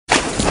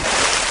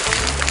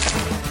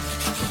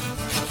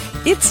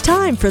It's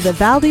time for the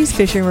Valdez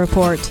Fishing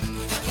Report.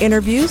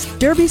 Interviews,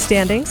 derby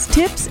standings,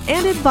 tips,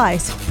 and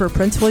advice for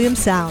Prince William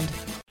Sound.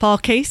 Paul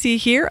Casey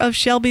here of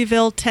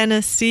Shelbyville,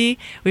 Tennessee.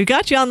 We've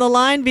got you on the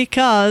line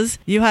because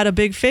you had a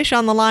big fish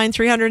on the line,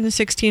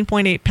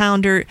 316.8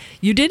 pounder.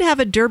 You did have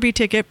a derby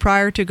ticket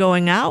prior to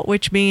going out,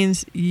 which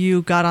means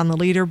you got on the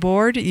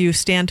leaderboard. You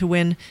stand to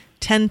win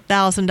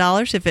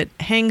 $10,000 if it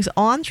hangs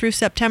on through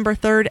September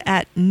 3rd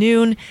at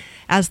noon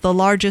as the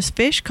largest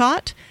fish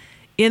caught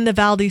in the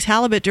Valdez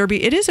Halibut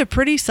Derby. It is a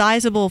pretty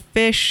sizable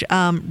fish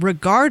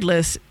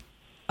regardless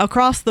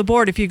across the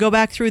board. If you go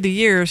back through the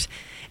years,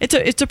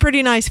 it's a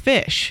pretty nice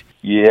fish.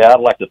 Yeah, I'd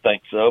like to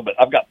think so, but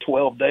I've got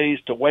 12 days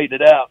to wait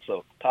it out,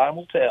 so time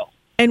will tell.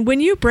 And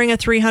when you bring a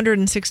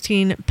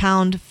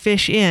 316-pound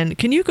fish in,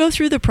 can you go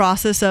through the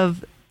process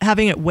of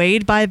having it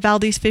weighed by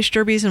Valdez Fish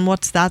Derbies and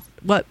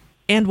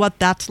what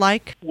that's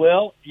like?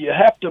 Well, you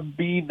have to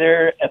be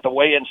there at the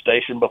weigh-in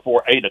station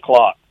before 8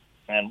 o'clock,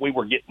 and we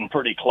were getting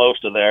pretty close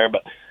to there.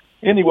 But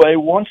anyway,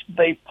 once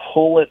they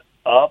pull it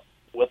up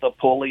with a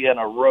pulley and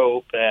a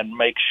rope and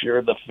make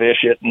sure the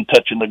fish isn't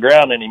touching the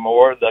ground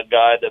anymore, the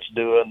guy that's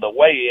doing the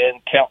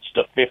weigh-in counts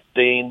to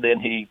 15, then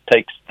he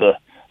takes the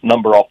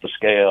number off the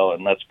scale,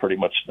 and that's pretty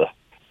much the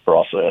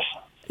process.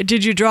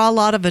 Did you draw a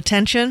lot of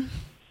attention?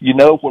 You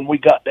know, when we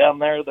got down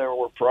there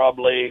were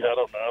probably,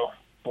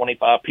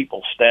 25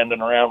 people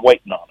standing around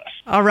waiting on us.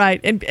 All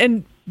right.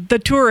 And the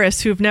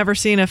tourists who've never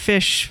seen a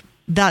fish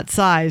that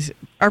size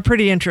are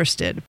pretty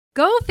interested.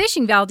 Go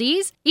fishing,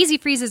 Valdez. Easy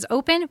Freeze is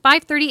open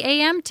 5:30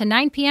 a.m. to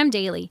 9 p.m.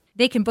 daily.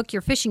 They can book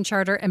your fishing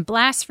charter and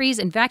blast freeze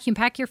and vacuum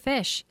pack your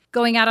fish.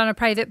 Going out on a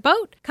private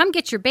boat? Come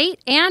get your bait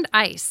and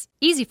ice.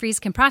 Easy Freeze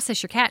can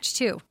process your catch,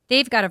 too.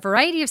 They've got a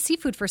variety of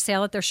seafood for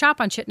sale at their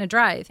shop on Chittenden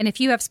Drive. And if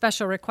you have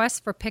special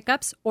requests for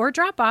pickups or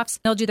drop-offs,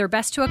 they'll do their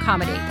best to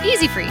accommodate.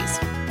 Easy Freeze.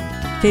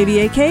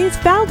 KVAK's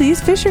Valdez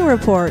Fishing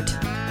Report.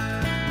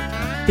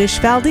 Fish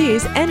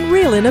Valdez and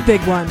reel in a big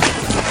one.